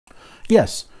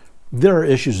Yes, there are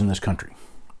issues in this country.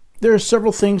 There are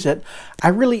several things that I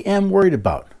really am worried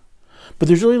about. But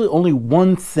there's really only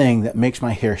one thing that makes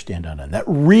my hair stand on end, that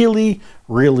really,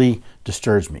 really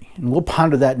disturbs me. And we'll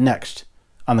ponder that next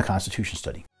on the Constitution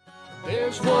Study.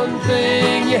 There's one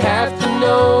thing you have to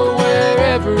know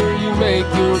wherever you make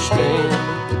your stand.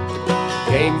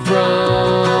 Came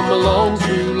from a long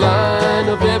through line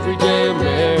of everyday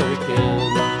Americans.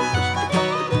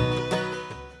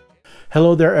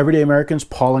 Hello there, everyday Americans.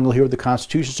 Paul Engel here with the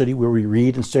Constitution Study, where we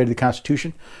read and study the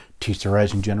Constitution, teach the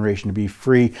rising generation to be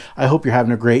free. I hope you're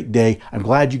having a great day. I'm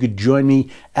glad you could join me.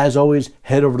 As always,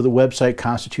 head over to the website,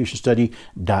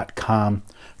 constitutionstudy.com.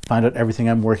 Find out everything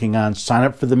I'm working on. Sign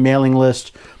up for the mailing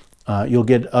list. You'll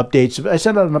get updates. I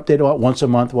send out an update about once a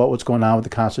month about what's going on with the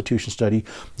Constitution Study.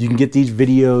 You can get these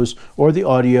videos or the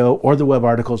audio or the web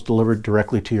articles delivered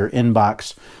directly to your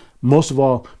inbox. Most of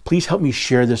all, please help me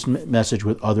share this message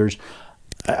with others.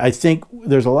 I think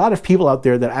there's a lot of people out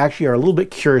there that actually are a little bit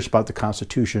curious about the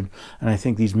Constitution, and I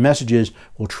think these messages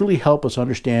will truly help us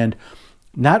understand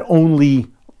not only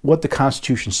what the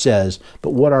Constitution says,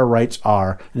 but what our rights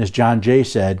are, and as John Jay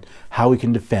said, how we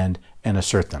can defend and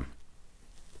assert them.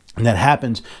 And that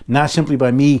happens not simply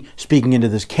by me speaking into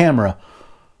this camera,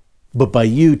 but by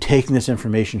you taking this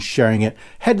information, sharing it.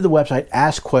 Head to the website,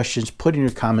 ask questions, put in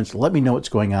your comments, let me know what's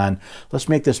going on. Let's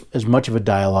make this as much of a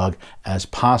dialogue as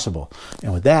possible.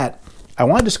 And with that, I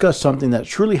want to discuss something that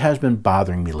truly has been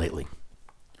bothering me lately.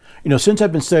 You know, since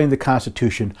I've been studying the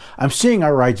Constitution, I'm seeing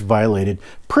our rights violated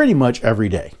pretty much every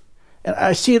day. And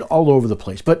I see it all over the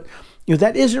place. But, you know,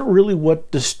 that isn't really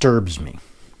what disturbs me.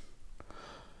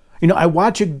 You know, I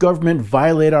watch a government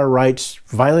violate our rights,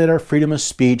 violate our freedom of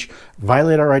speech,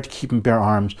 violate our right to keep and bear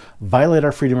arms, violate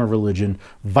our freedom of religion,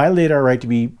 violate our right to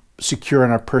be secure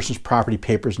on our person's property,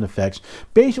 papers, and effects,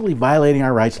 basically violating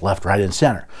our rights left, right, and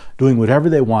center, doing whatever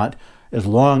they want as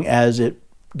long as it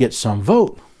gets some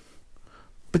vote.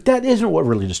 But that isn't what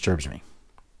really disturbs me.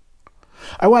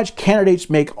 I watch candidates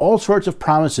make all sorts of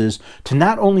promises to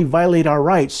not only violate our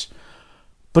rights,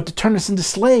 but to turn us into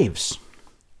slaves.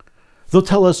 They'll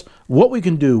tell us what we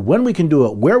can do, when we can do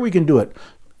it, where we can do it.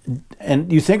 And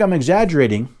you think I'm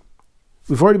exaggerating?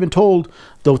 We've already been told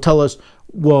they'll tell us,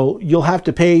 well, you'll have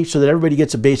to pay so that everybody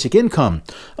gets a basic income.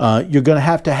 You're going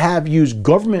to use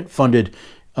government-funded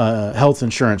health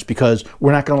insurance because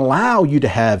we're not going to allow you to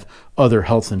have other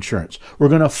health insurance. We're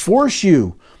going to force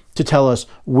you to tell us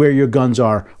where your guns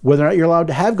are, whether or not you're allowed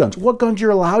to have guns, what guns you're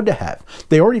allowed to have.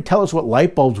 They already tell us what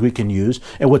light bulbs we can use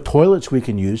and what toilets we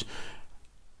can use.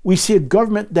 We see a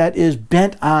government that is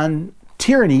bent on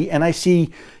tyranny, and I see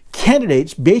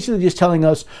candidates basically just telling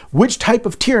us which type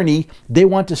of tyranny they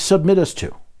want to submit us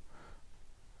to.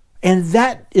 And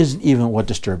that isn't even what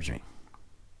disturbs me.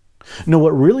 No,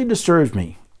 what really disturbs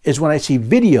me is when I see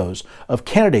videos of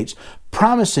candidates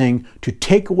promising to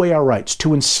take away our rights,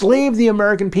 to enslave the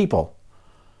American people.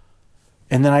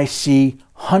 And then I see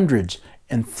hundreds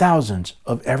and thousands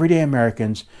of everyday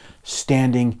Americans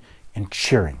standing and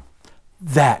cheering.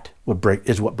 That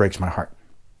is what breaks my heart.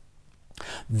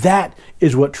 That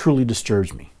is what truly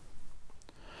disturbs me.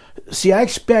 See, I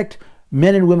expect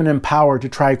men and women in power to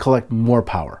try to collect more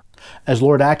power. As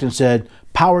Lord Acton said,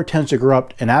 power tends to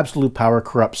corrupt and absolute power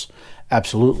corrupts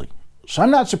absolutely. So I'm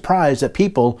not surprised that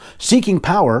people seeking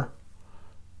power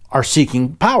are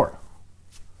seeking power.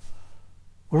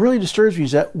 What really disturbs me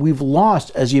is that we've lost,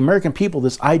 as the American people,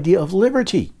 this idea of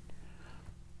liberty.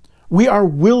 We are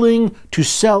willing to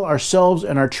sell ourselves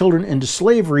and our children into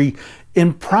slavery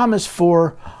in promise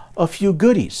for a few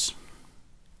goodies.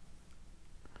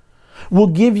 We'll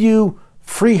give you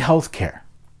free health care,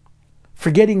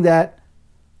 forgetting that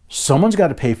someone's got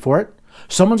to pay for it.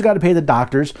 Someone's got to pay the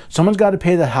doctors. Someone's got to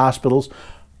pay the hospitals.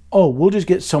 Oh, we'll just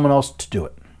get someone else to do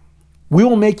it. We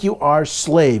will make you our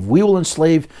slave. We will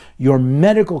enslave your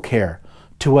medical care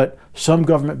to what some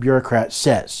government bureaucrat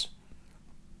says.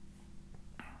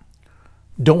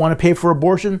 Don't want to pay for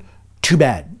abortion? Too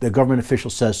bad. The government official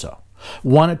says so.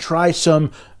 Want to try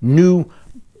some new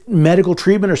medical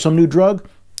treatment or some new drug?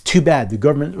 Too bad. The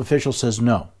government official says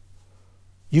no.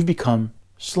 You've become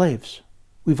slaves.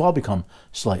 We've all become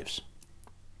slaves.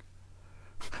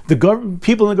 The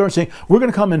people in the government saying, we're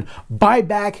going to come and buy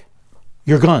back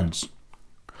your guns.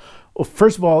 Well,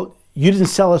 first of all, you didn't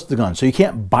sell us the guns, so you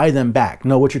can't buy them back.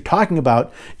 No, what you're talking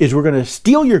about is we're going to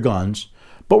steal your guns,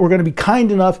 but we're going to be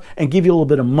kind enough and give you a little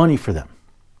bit of money for them.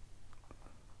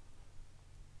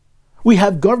 We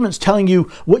have governments telling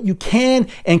you what you can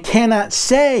and cannot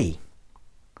say.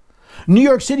 New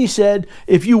York City said,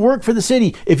 if you work for the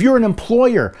city, if you're an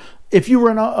employer, if you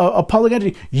were a public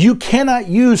entity, you cannot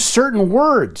use certain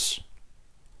words.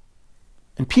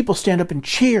 and people stand up and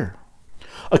cheer.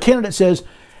 A candidate says,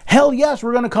 hell yes,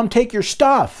 we're going to come take your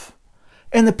stuff,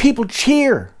 and the people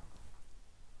cheer.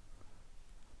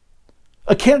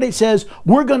 A candidate says,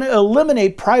 we're going to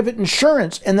eliminate private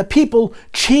insurance, and the people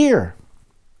cheer.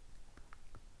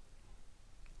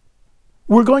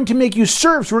 We're going to make you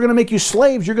serfs. We're going to make you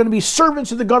slaves. You're going to be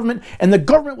servants of the government, and the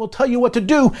government will tell you what to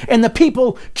do, and the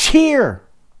people cheer.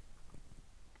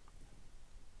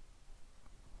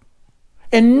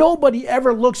 And nobody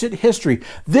ever looks at history.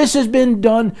 This has been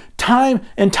done time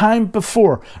and time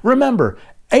before. Remember,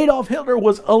 Adolf Hitler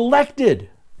was elected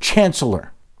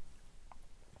chancellor.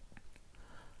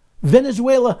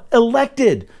 Venezuela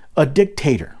elected a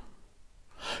dictator.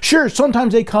 Sure,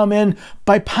 sometimes they come in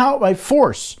by power, by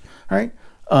force. Right?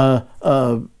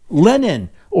 Lenin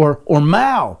or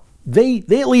Mao, they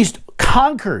at least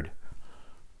conquered.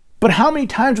 But how many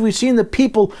times have we seen the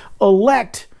people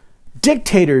elect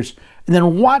dictators and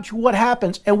then watch what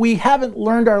happens, and we haven't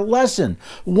learned our lesson?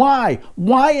 Why?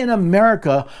 Why in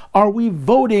America are we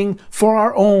voting for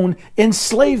our own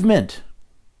enslavement?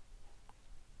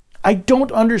 I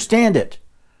don't understand it.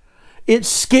 It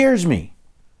scares me.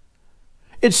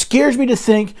 It scares me to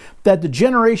think that the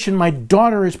generation my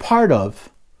daughter is part of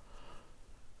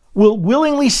will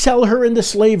willingly sell her into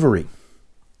slavery,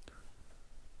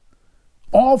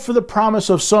 all for the promise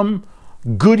of some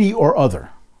goody or other.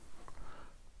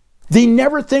 They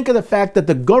never think of the fact that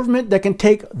the government that can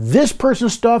take this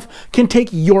person's stuff can take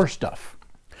your stuff.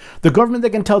 The government that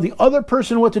can tell the other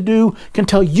person what to do can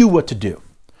tell you what to do.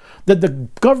 That the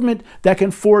government that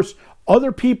can force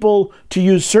other people to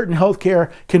use certain health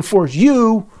care can force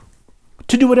you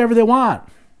to do whatever they want.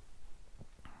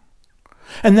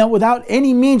 And that without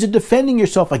any means of defending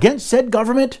yourself against said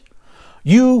government,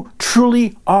 you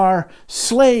truly are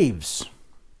slaves.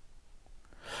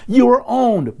 You are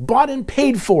owned, bought and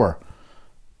paid for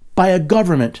by a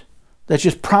government that's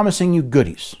just promising you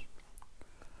goodies.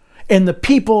 And the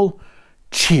people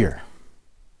cheer.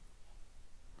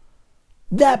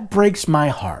 That breaks my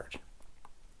heart.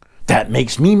 That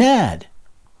makes me mad.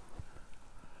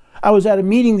 I was at a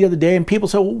meeting the other day and people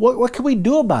said, well, what can we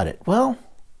do about it? Well,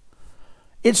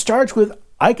 it starts with,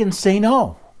 I can say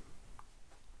no.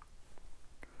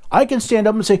 I can stand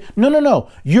up and say, no,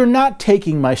 you're not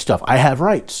taking my stuff. I have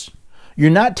rights. You're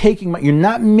not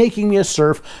making me a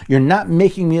serf. You're not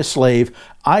making me a slave.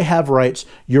 I have rights.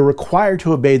 You're required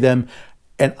to obey them.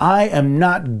 And I am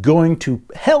not going to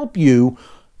help you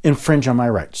infringe on my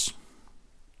rights.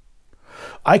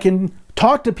 I can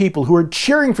talk to people who are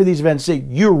cheering for these events and say,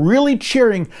 you're really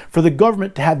cheering for the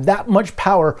government to have that much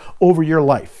power over your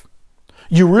life.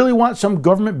 You really want some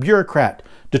government bureaucrat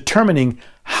determining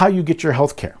how you get your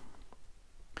health care.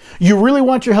 You really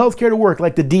want your health care to work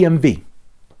like the DMV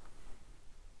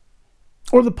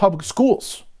or the public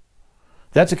schools.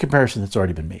 That's a comparison that's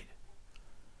already been made.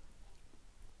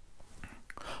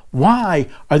 Why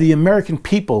are the American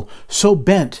people so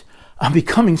bent on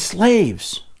becoming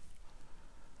slaves?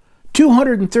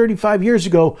 235 years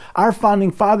ago, our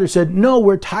founding fathers said, no,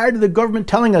 we're tired of the government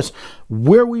telling us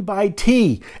where we buy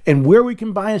tea and where we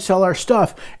can buy and sell our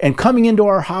stuff and coming into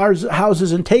our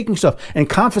houses and taking stuff and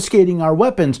confiscating our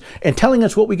weapons and telling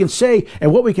us what we can say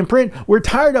and what we can print. We're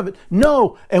tired of it.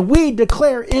 No, and we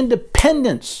declare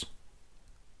independence.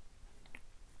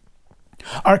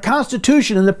 Our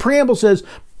Constitution in the preamble says,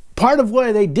 part of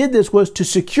why they did this was to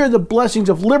secure the blessings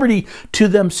of liberty to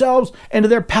themselves and to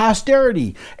their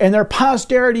posterity. And their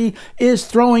posterity is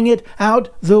throwing it out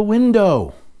the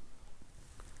window.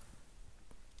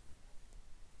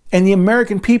 And the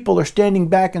American people are standing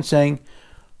back and saying,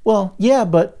 well, yeah,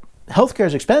 but healthcare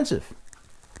is expensive.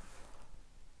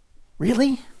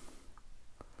 Really?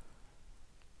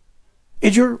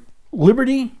 Is your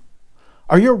liberty,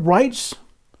 are your rights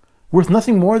worth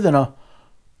nothing more than a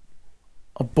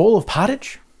bowl of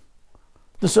pottage?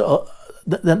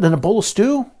 Than a bowl of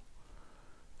stew?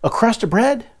 A crust of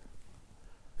bread?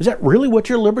 Is that really what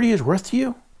your liberty is worth to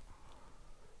you?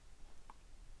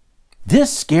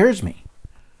 This scares me.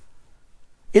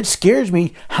 It scares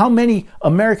me how many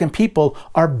American people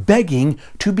are begging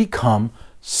to become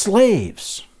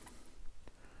slaves.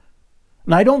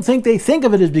 And I don't think they think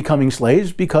of it as becoming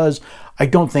slaves because I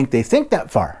don't think they think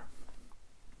that far.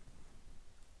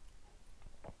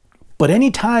 But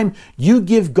anytime you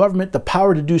give government the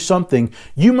power to do something,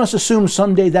 you must assume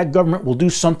someday that government will do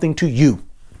something to you.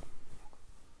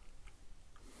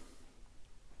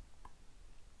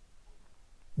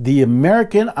 The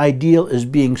American ideal is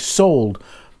being sold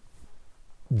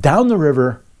down the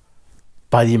river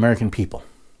by the American people.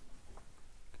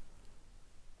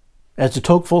 As de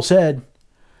Tocqueville said,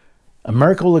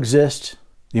 America will exist,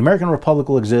 the American Republic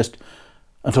will exist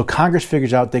until Congress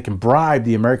figures out they can bribe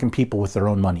the American people with their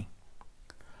own money.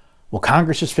 Well,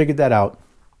 Congress has figured that out.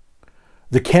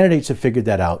 The candidates have figured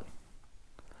that out.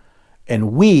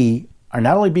 And we are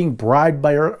not only being bribed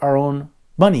by our own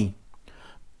money,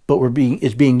 but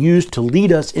it's being used to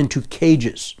lead us into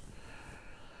cages.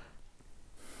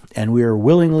 And we are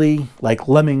willingly, like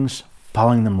lemmings,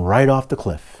 following them right off the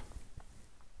cliff.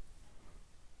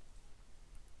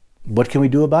 What can we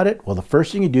do about it? Well, the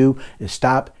first thing you do is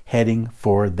stop heading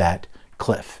for that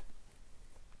cliff.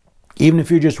 Even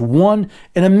if you're just 1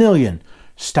 in a million,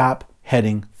 stop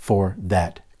heading for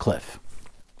that cliff.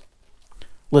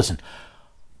 Listen,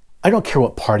 I don't care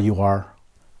what party you are.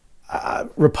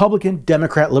 Republican,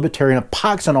 Democrat, Libertarian, a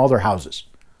pox on all their houses.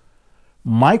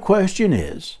 My question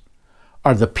is,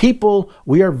 are the people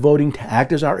we are voting to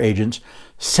act as our agents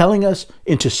selling us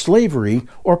into slavery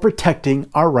or protecting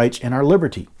our rights and our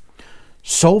liberty?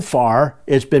 So far,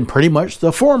 it's been pretty much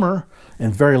the former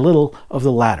and very little of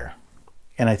the latter.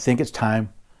 And I think it's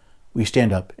time we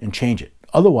stand up and change it.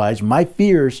 Otherwise, my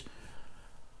fears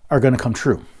are going to come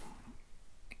true.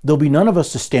 There'll be none of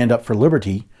us to stand up for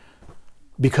liberty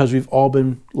because we've all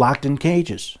been locked in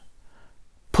cages,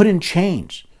 put in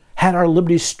chains, had our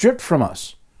liberties stripped from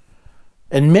us.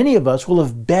 And many of us will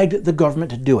have begged the government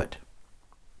to do it.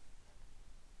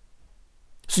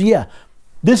 So yeah,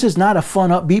 this is not a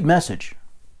fun, upbeat message.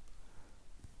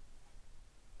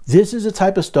 This is the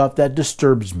type of stuff that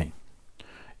disturbs me.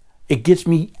 It gets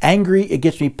me angry, it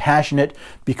gets me passionate,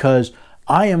 because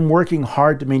I am working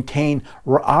hard to maintain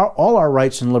all our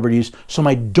rights and liberties so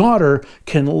my daughter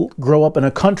can grow up in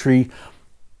a country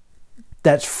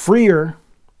that's freer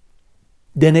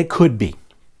than it could be.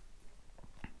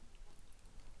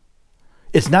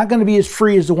 It's not going to be as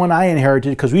free as the one I inherited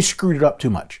because we screwed it up too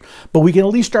much. But we can at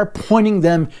least start pointing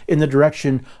them in the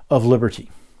direction of liberty.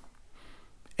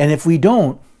 And if we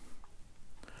don't,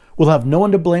 we'll have no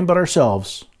one to blame but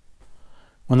ourselves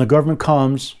when the government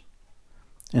comes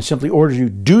and simply orders you,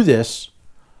 do this,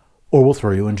 or we'll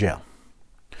throw you in jail.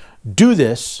 Do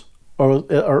this,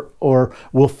 or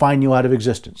we'll fine you out of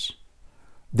existence.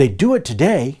 They do it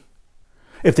today.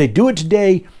 If they do it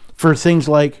today for things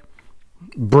like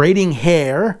braiding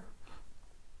hair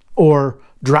or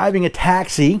driving a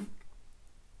taxi,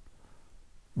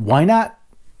 why not?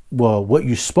 Well, what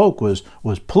you spoke was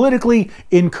politically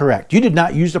incorrect. You did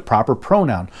not use the proper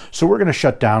pronoun. So we're going to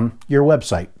shut down your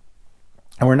website.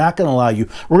 And we're not going to allow you,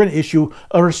 we're going to issue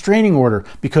a restraining order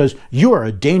because you are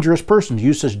a dangerous person to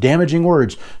use such damaging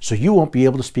words. So you won't be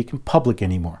able to speak in public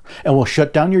anymore. And we'll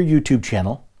shut down your YouTube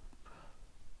channel.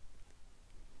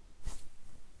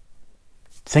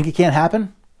 Think it can't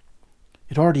happen?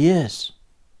 It already is.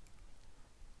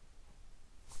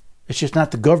 It's just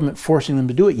not the government forcing them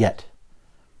to do it yet.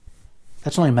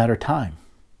 That's only a matter of time.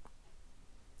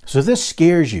 So if this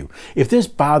scares you, if this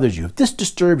bothers you, if this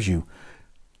disturbs you,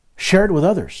 share it with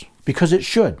others, because it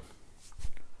should.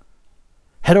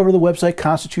 Head over to the website,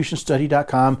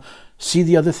 constitutionstudy.com. See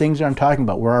the other things that I'm talking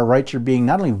about, where our rights are being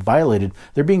not only violated,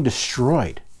 they're being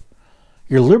destroyed.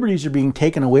 Your liberties are being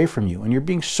taken away from you, and you're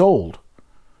being sold,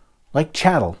 like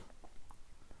chattel,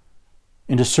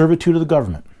 into servitude of the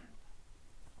government.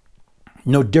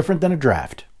 No different than a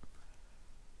draft.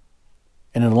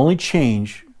 And it'll only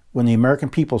change when the American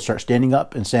people start standing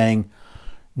up and saying,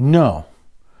 no.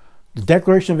 The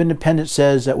Declaration of Independence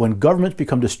says that when governments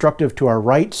become destructive to our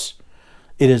rights,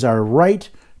 it is our right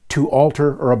to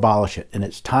alter or abolish it. And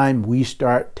it's time we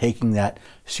start taking that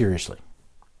seriously.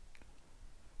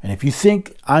 And if you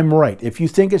think I'm right, if you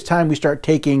think it's time we start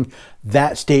taking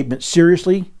that statement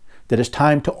seriously, that it's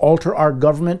time to alter our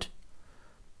government,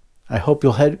 I hope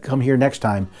you'll come here next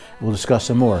time and we'll discuss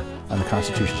some more on the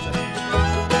Constitution Study.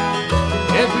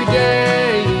 Every day